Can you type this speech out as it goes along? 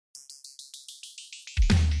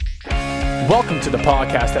Welcome to the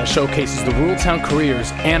podcast that showcases the rural town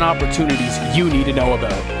careers and opportunities you need to know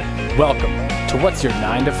about. Welcome to What's Your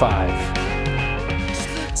 9 to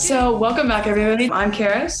 5. So welcome back, everybody. I'm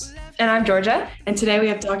Karis. And I'm Georgia. And today we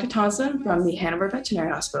have Dr. Thompson from the Hanover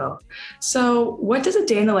Veterinary Hospital. So what does a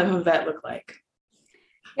day in the life of a vet look like?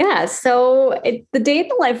 Yeah, so the day in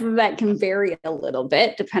the life of a vet can vary a little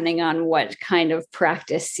bit depending on what kind of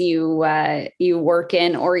practice you work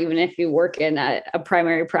in, or even if you work in a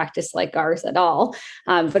primary practice like ours at all.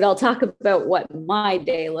 But I'll talk about what my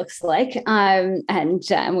day looks like, and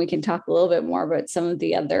we can talk a little bit more about some of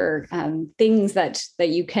the other things that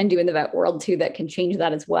you can do in the vet world too that can change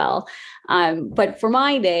that as well. But for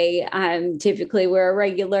my day, typically we're a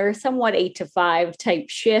regular, somewhat 8 to 5 type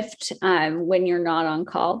shift when you're not on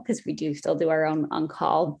call, because we do still do our own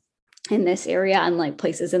on-call in this area, unlike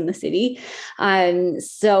places in the city. And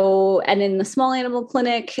in the small animal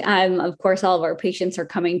clinic, of course, all of our patients are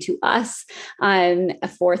coming to us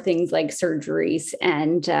for things like surgeries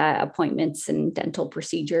and appointments and dental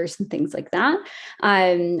procedures and things like that.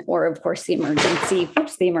 Or of course, the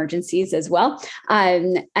emergencies as well.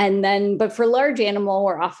 But for large animal,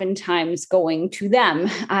 we're oftentimes going to them.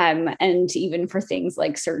 And even for things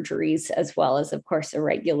like surgeries, as well as, of course, the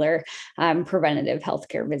regular preventative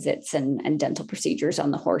healthcare visits and dental procedures on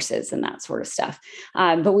the horses and that sort of stuff.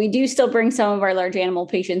 But we do still bring some of our large animal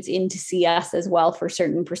patients in to see us as well for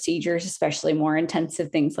certain procedures, especially more intensive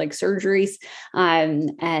things like surgeries.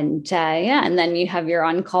 And then you have your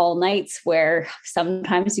on-call nights where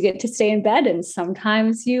sometimes you get to stay in bed and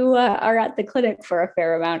sometimes you are at the clinic for a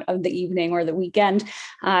fair amount of the evening or the weekend,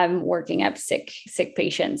 working up sick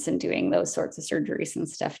patients and doing those sorts of surgeries and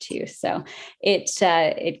stuff too. So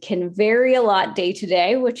it can vary a lot day to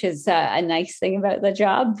day, which is a nice thing about the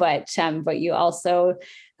job, but you also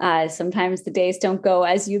sometimes the days don't go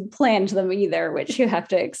as you planned them either, which you have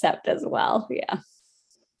to accept as well. Yeah.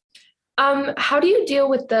 How do you deal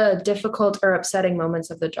with the difficult or upsetting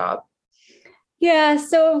moments of the job? Yeah,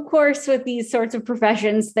 so of course, with these sorts of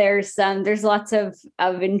professions, there's lots of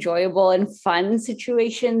enjoyable and fun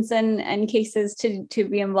situations and cases to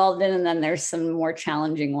be involved in, and then there's some more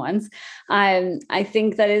challenging ones. I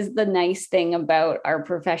think that is the nice thing about our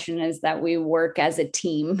profession, is that we work as a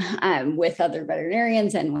team with other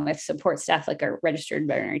veterinarians and with support staff like our registered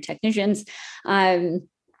veterinary technicians.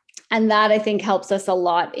 And that, I think, helps us a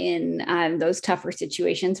lot in those tougher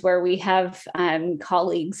situations where we have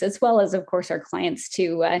colleagues, as well as, of course, our clients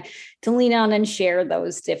to lean on and share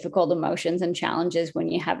those difficult emotions and challenges when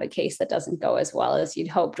you have a case that doesn't go as well as you'd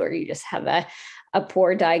hoped, or you just have a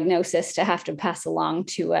poor diagnosis to have to pass along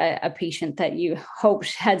to a patient that you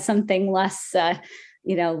hoped had something less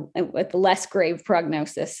with less grave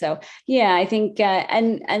prognosis. So yeah, I think,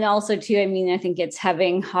 and also too, I think it's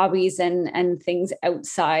having hobbies and things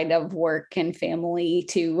outside of work and family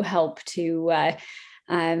to help to,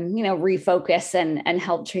 refocus and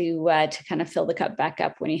help to kind of fill the cup back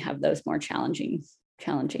up when you have those more challenging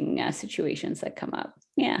situations that come up.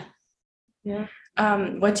 Yeah. Yeah.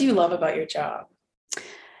 What do you love about your job?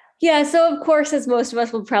 Yeah, so of course, as most of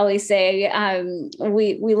us will probably say,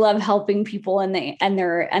 we love helping people and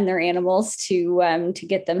their animals to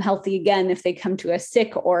get them healthy again if they come to us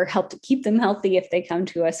sick, or help to keep them healthy if they come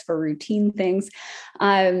to us for routine things.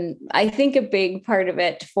 I think a big part of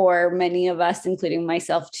it for many of us, including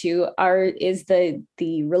myself too, is the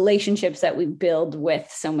relationships that we build with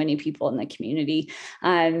so many people in the community.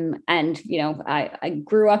 I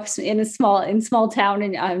grew up in small town,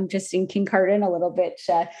 and I'm just in Kincardine, a little bit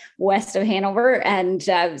west of Hanover, and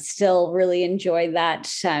still really enjoy that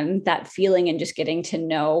feeling and just getting to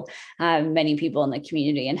know many people in the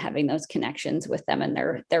community and having those connections with them and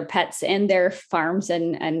their pets and their farms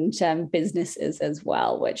and businesses as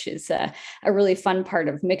well, which is a really fun part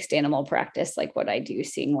of mixed animal practice, like what I do,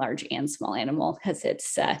 seeing large and small animal, because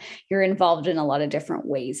it's you're involved in a lot of different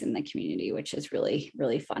ways in the community, which is really,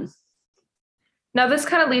 really fun. Now, this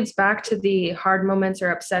kind of leads back to the hard moments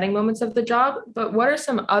or upsetting moments of the job, but what are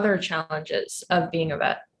some other challenges of being a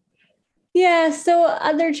vet? Yeah, so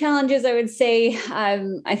other challenges, I would say,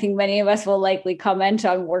 I think many of us will likely comment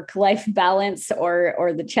on work-life balance,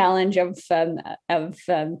 or the challenge of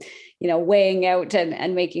weighing out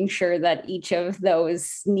and making sure that each of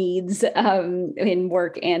those needs in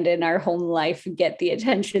work and in our home life get the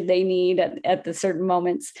attention they need at the certain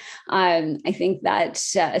moments. I think that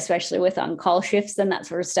especially with on-call shifts and that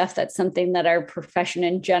sort of stuff, that's something that our profession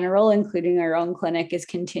in general, including our own clinic, is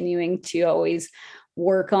continuing to always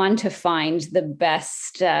work on to find the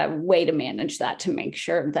best way to manage that, to make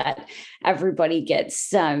sure that everybody gets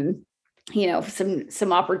some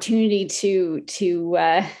opportunity to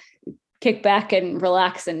kick back and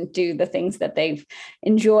relax and do the things that they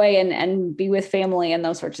enjoy and be with family and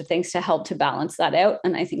those sorts of things to help to balance that out.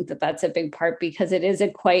 And I think that that's a big part because it is a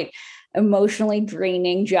quite emotionally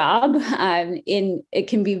draining job. It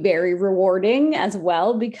can be very rewarding as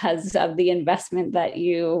well because of the investment that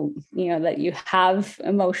you have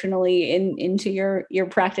emotionally into your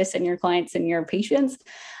practice and your clients and your patients.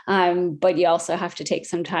 But you also have to take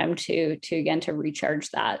some time to recharge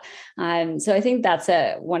that. So I think that's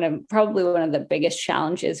probably one of the biggest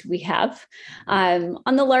challenges we have.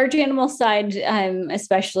 On the large animal side,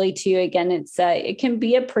 especially too, again, it can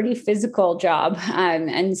be a pretty physical job.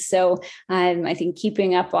 And so I think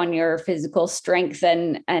keeping up on your physical strength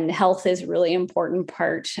and health is a really important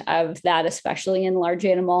part of that, especially in large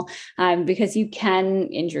animal, because you can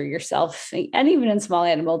injure yourself and even in small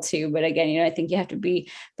animal too. But again, I think you have to be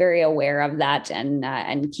very aware of that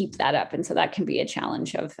and keep that up. And so that can be a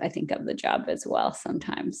challenge of the job as well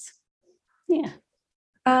sometimes. Yeah.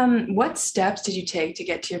 What steps did you take to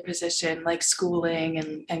get to your position, like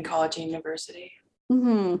schooling and college and university?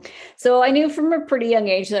 Mm-hmm. So I knew from a pretty young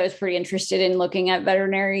age that I was pretty interested in looking at the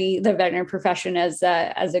veterinary profession as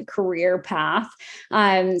a career path.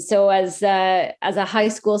 So as a high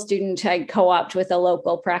school student, I co-opted with a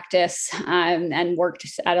local practice and worked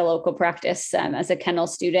at a local practice as a kennel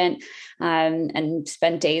student and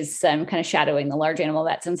spent days kind of shadowing the large animal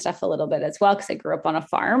vets and stuff a little bit as well because I grew up on a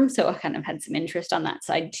farm. So I kind of had some interest on that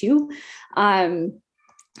side too.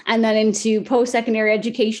 And then into post-secondary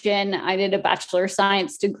education, I did a Bachelor of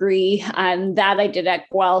Science degree that I did at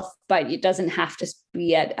Guelph, but it doesn't have to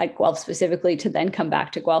be at Guelph specifically to then come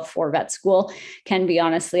back to Guelph for vet school. Can be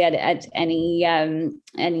honestly at any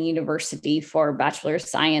university for Bachelor of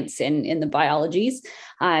Science in the biologies.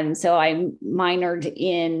 So I majored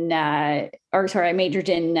in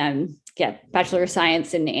Bachelor of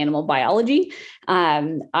Science in animal biology.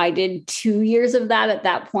 I did 2 years of that. At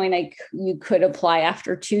that point, you could apply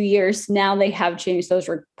after 2 years. Now they have changed those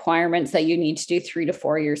requirements that you need to do 3 to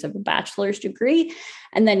 4 years of a bachelor's degree,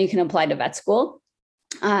 and then you can apply to vet school.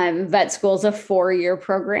 Vet school is a 4-year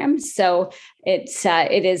program. So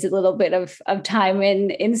it is a little bit of time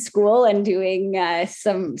in school and doing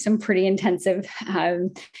some pretty intensive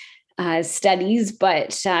studies,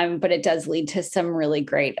 but it does lead to some really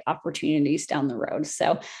great opportunities down the road.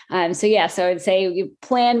 So I'd say you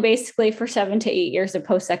plan basically for 7 to 8 years of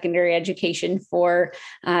post-secondary education for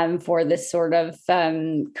this sort of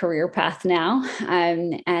career path now.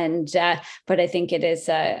 But I think it is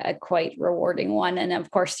a quite rewarding one. And of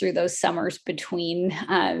course, through those summers between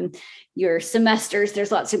your semesters,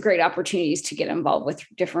 there's lots of great opportunities to get involved with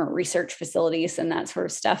different research facilities and that sort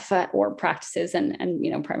of stuff, or practices and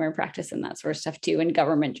primary practice and that sort of stuff too, and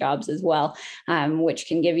government jobs as well, which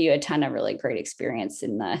can give you a ton of really great experience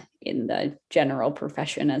in the general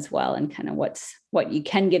profession as well, and kind of what you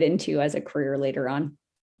can get into as a career later on.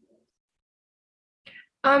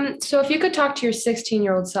 So if you could talk to your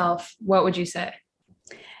 16-year-old self, what would you say?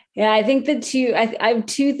 Yeah, I think I have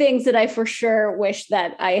two things that I for sure wish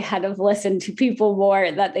that I had have listened to people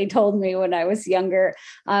more that they told me when I was younger.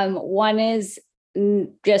 One is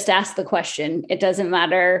just ask the question. It doesn't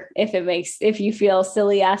matter if you feel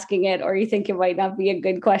silly asking it or you think it might not be a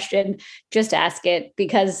good question, just ask it,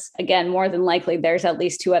 because again, more than likely there's at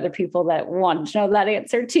least 2 other people that want to know that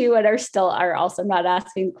answer too and are also not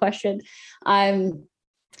asking the question.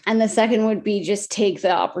 And the second would be just take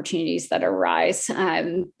the opportunities that arise,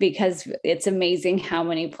 because it's amazing how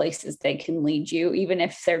many places they can lead you, even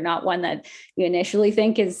if they're not one that you initially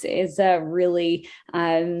think is really,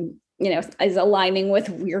 is aligning with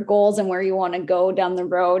your goals and where you want to go down the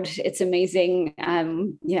road. It's amazing,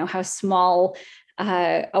 how small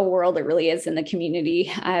a world it really is in the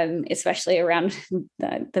community, especially around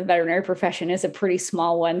the veterinary profession is a pretty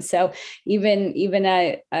small one. So even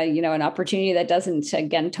an opportunity that doesn't,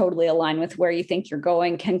 again, totally align with where you think you're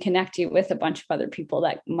going can connect you with a bunch of other people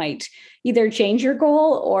that might either change your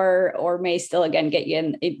goal or may still, again, get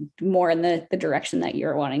you more in the direction that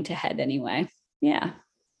you're wanting to head anyway. Yeah.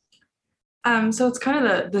 So it's kind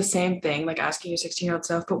of the same thing, like asking your 16-year-old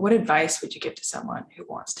self, but what advice would you give to someone who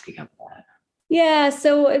wants to become a vet? Yeah.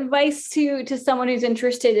 So advice to someone who's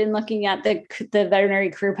interested in looking at the veterinary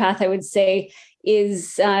career path, I would say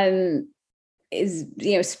is spend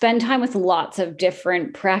time with lots of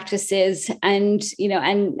different practices and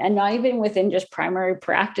not even within just primary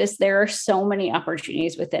practice. There are so many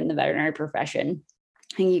opportunities within the veterinary profession.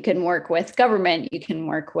 And you can work with government, you can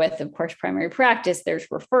work with, of course, primary practice. There's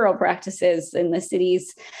referral practices in the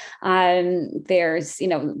cities. There's,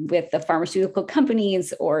 with the pharmaceutical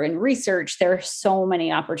companies or in research, there are so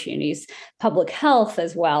many opportunities. Public health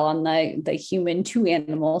as well on the human to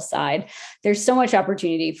animal side. There's so much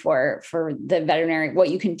opportunity for the veterinary, what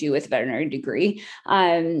you can do with a veterinary degree.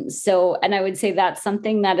 And I would say that's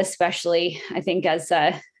something that especially, I think as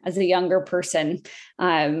a younger person,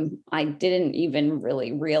 I didn't even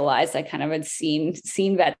really realize. I kind of had seen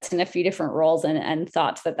vets in a few different roles and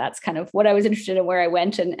thought that that's kind of what I was interested in, where I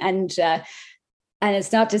went. And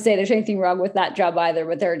it's not to say there's anything wrong with that job either,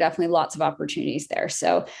 but there are definitely lots of opportunities there.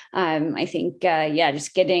 So I think,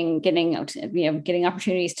 just getting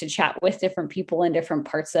opportunities to chat with different people in different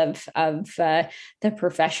parts of the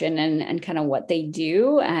profession and kind of what they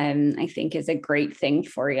do, I think is a great thing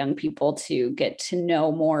for young people to get to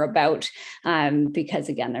know more about, because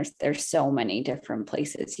again, there's so many different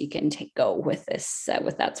places you can go with this,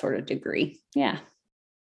 with that sort of degree. Yeah.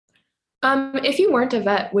 If you weren't a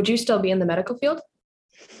vet, would you still be in the medical field?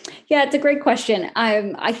 Yeah, it's a great question.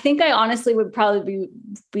 I think I honestly would probably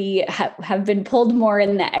have been pulled more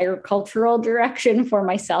in the agricultural direction for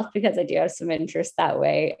myself, because I do have some interest that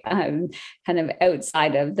way, kind of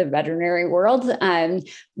outside of the veterinary world.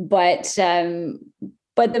 But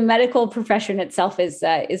the medical profession itself is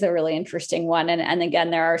a really interesting one, and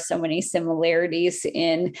again, there are so many similarities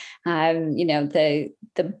in the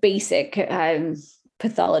basic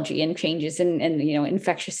pathology and changes in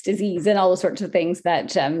infectious disease and all those sorts of things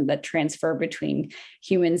that transfer between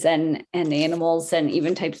humans and animals, and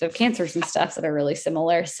even types of cancers and stuff that are really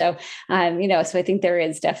similar. So so I think there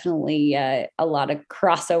is definitely a lot of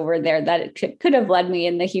crossover there that it could have led me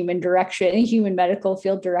in the human medical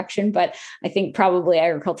field direction, but I think probably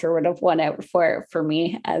agriculture would have won out for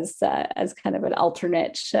me as kind of an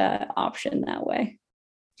alternate option that way.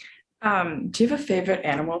 Do you have a favorite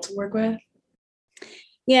animal to work with?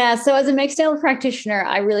 Yeah, so as a mixed animal practitioner,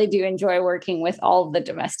 I really do enjoy working with all of the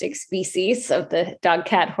domestic species of the dog,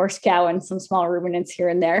 cat, horse, cow, and some small ruminants here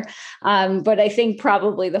and there. But I think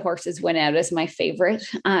probably the horses win out as my favorite.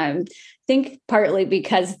 I think partly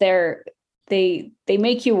because they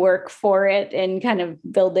make you work for it, and kind of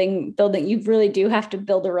building. You really do have to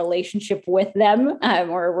build a relationship with them,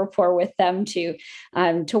 or a rapport with them to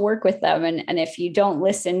work with them. And if you don't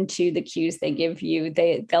listen to the cues they give you,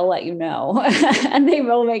 they'll let you know, and they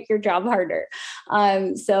will make your job harder.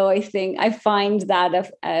 So I find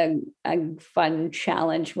that a fun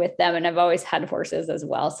challenge with them, and I've always had horses as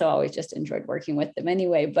well, so I always just enjoyed working with them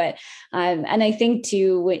anyway. But and I think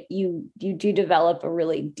too, you do develop a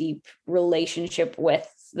really deep relationship with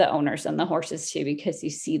the owners and the horses too, because you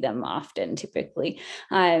see them often typically.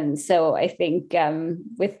 So I think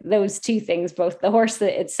with those two things, both the horse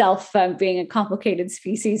itself being a complicated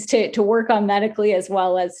species to work on medically, as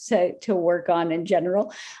well as to work on in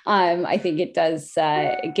general, I think it does,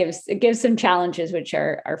 it gives some challenges, which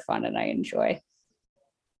are fun and I enjoy.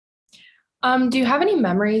 Do you have any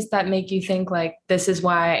memories that make you think like, this is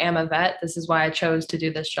why I am a vet, this is why I chose to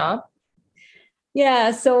do this job?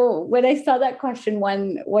 Yeah. So when I saw that question,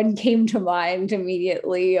 one came to mind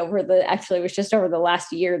immediately actually it was just over the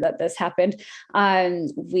last year that this happened.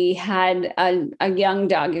 We had a young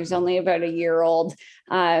dog, he was only about a year old,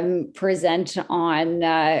 present on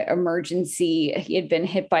emergency. He had been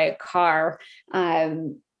hit by a car.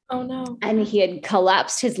 Oh no. And he had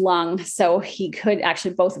collapsed his lung. So he could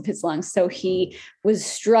actually, both of his lungs. So he was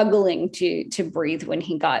struggling to breathe when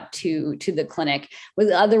he got to the clinic,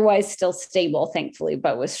 was otherwise still stable, thankfully,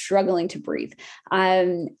 but was struggling to breathe.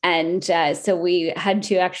 So we had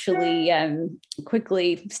to actually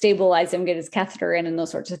quickly stabilize him, get his catheter in and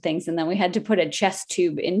those sorts of things. And then we had to put a chest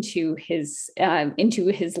tube into his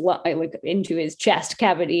chest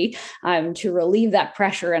cavity to relieve that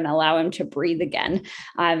pressure and allow him to breathe again.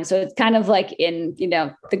 So it's kind of like in,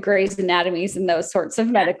 the Grey's Anatomies and those sorts of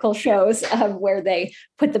medical shows where they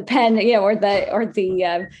put the pen, or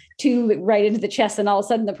the tube right into the chest, and all of a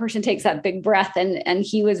sudden the person takes that big breath. And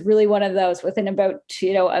he was really one of those. Within about,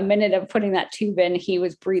 a minute of putting that tube in, he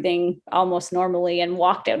was breathing almost normally and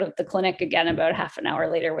walked out of the clinic again about half an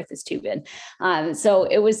hour later with his tube in. So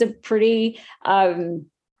it was a pretty,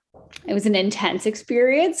 it was an intense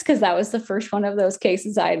experience, because that was the first one of those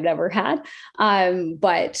cases I had ever had.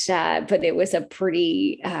 But it was a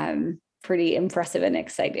pretty, pretty impressive and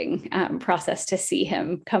exciting process to see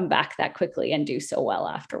him come back that quickly and do so well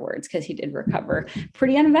afterwards, because he did recover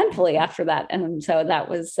pretty uneventfully after that. And so that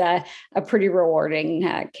was a pretty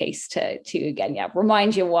rewarding case to again,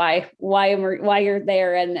 remind you why you're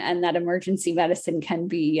there, and that emergency medicine can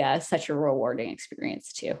be such a rewarding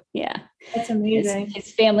experience too. Yeah. That's amazing.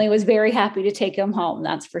 His family was very happy to take him home.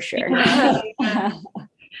 That's for sure.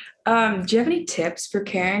 Do you have any tips for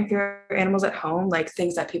caring for animals at home, like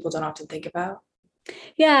things that people don't often think about?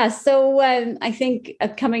 Yeah. So I think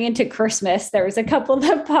coming into Christmas, there was a couple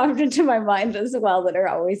that popped into my mind as well that are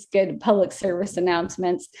always good public service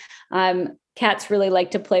announcements. Cats really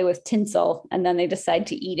like to play with tinsel, and then they decide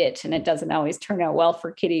to eat it, and it doesn't always turn out well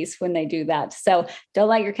for kitties when they do that. So don't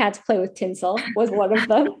let your cats play with tinsel was one of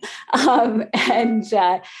them. And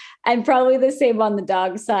probably the same on the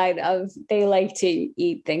dog side of they like to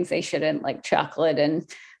eat things they shouldn't, like chocolate and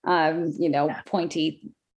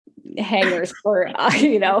pointy hangers for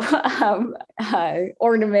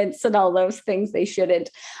ornaments and all those things they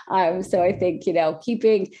shouldn't. So I think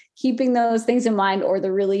keeping those things in mind, or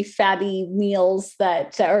the really fatty meals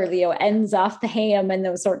that ends off the ham and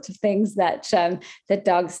those sorts of things that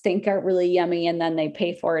dogs think are really yummy, and then they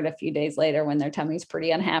pay for it a few days later when their tummy's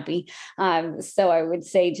pretty unhappy. So I would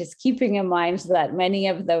say just keeping in mind that many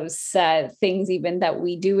of those things, even that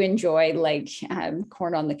we do enjoy, like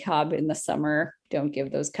corn on the cob in the summer, don't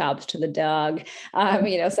give those cobs to the dog,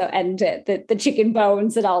 the chicken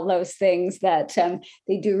bones and all those things that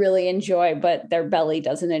they do really enjoy, but their belly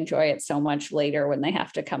doesn't enjoy it so much later when they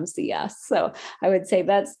have to come see us. So I would say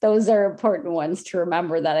those are important ones to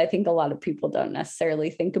remember that I think a lot of people don't necessarily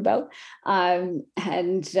think about.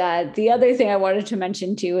 The other thing I wanted to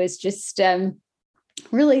mention too is just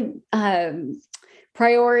really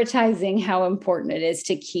prioritizing how important it is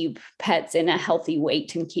to keep pets in a healthy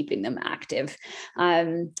weight and keeping them active.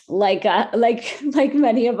 Like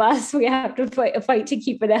many of us, we have to fight to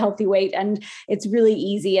keep it a healthy weight. And it's really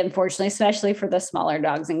easy, unfortunately, especially for the smaller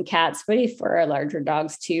dogs and cats, but for our larger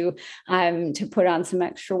dogs too, to put on some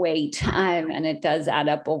extra weight. And it does add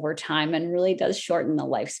up over time and really does shorten the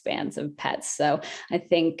lifespans of pets. So I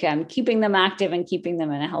think keeping them active and keeping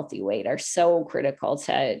them in a healthy weight are so critical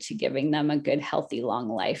to giving them a good, healthy, long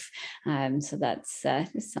life. So that's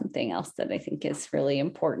something else that I think is really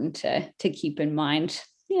important to keep in mind.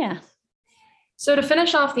 Yeah. So to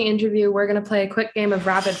finish off the interview, we're going to play a quick game of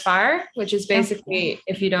rapid fire, which is basically,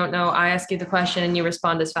 if you don't know, I ask you the question and you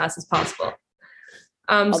respond as fast as possible.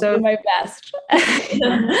 I'll do my best.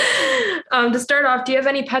 To start off, do you have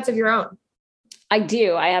any pets of your own? I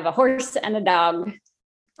do. I have a horse and a dog.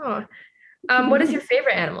 Oh, what is your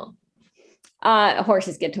favorite animal?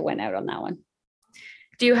 Horses get to win out on that one.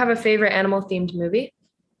 Do you have a favorite animal themed movie?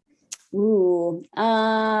 Ooh,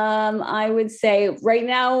 I would say right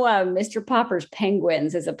now, Mr. Popper's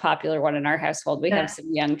Penguins is a popular one in our household. We have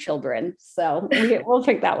some young children, so we'll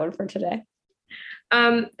pick that one for today.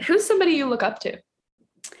 Who's somebody you look up to?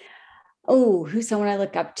 Oh, who's someone I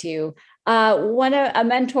look up to? A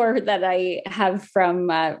mentor that I have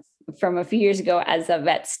from a few years ago as a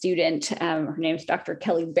vet student. Her name's Dr.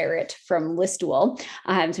 Kelly Barrett from Listowel.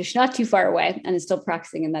 So she's not too far away and is still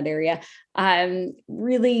practicing in that area.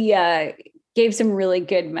 Really gave some really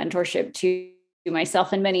good mentorship to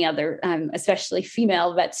myself and many other, especially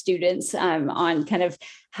female vet students, on kind of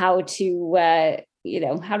how to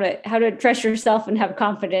how to trust yourself and have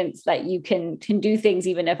confidence that you can do things,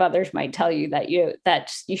 even if others might tell you that you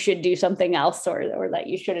should do something else or that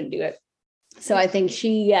you shouldn't do it. So I think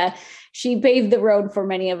she paved the road for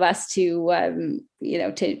many of us to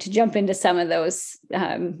jump into some of those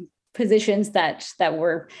positions that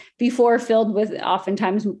were before filled with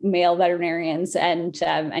oftentimes male veterinarians and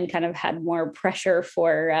kind of had more pressure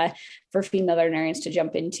for female veterinarians to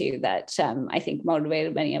jump into that. I think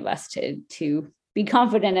motivated many of us to be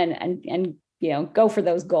confident and go for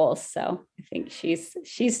those goals. So I think she's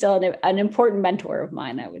still an important mentor of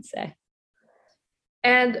mine, I would say.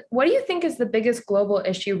 And what do you think is the biggest global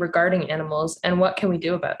issue regarding animals, and what can we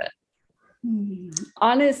do about it?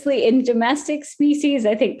 Honestly, in domestic species,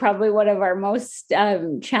 I think probably one of our most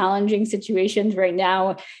challenging situations right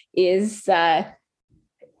now is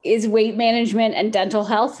weight management and dental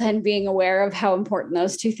health, and being aware of how important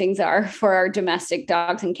those two things are for our domestic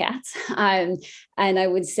dogs and cats. And I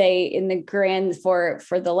would say in the grand for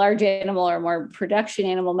the large animal or more production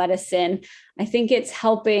animal medicine, I think it's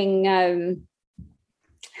helping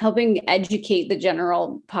helping educate the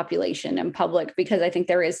general population and public, because I think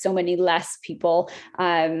there is so many less people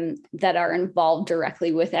that are involved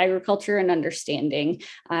directly with agriculture and understanding,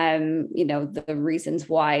 the reasons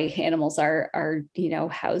why animals are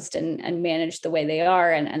housed and managed the way they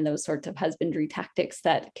are, and those sorts of husbandry tactics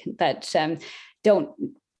that don't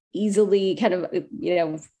easily kind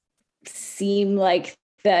of, seem like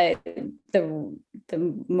the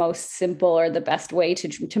most simple or the best way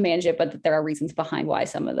to manage it, but that there are reasons behind why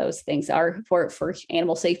some of those things are for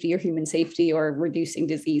animal safety or human safety or reducing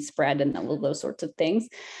disease spread and all of those sorts of things.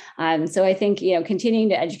 So I think, continuing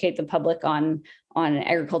to educate the public on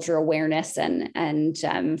agriculture awareness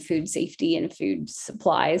and food safety and food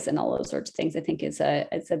supplies and all those sorts of things, I think is a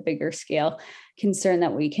bigger scale concern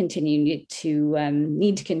that we need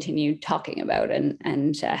to continue talking about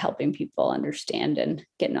and helping people understand and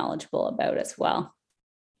get knowledgeable about as well.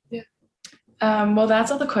 Yeah. Well,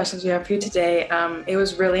 that's all the questions we have for you today. It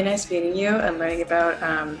was really nice meeting you and learning about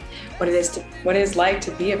what it is like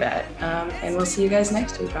to be a vet. And we'll see you guys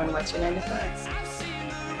next week on What's Your 9 to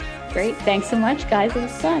 5. Great. Thanks so much, guys. It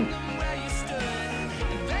was fun.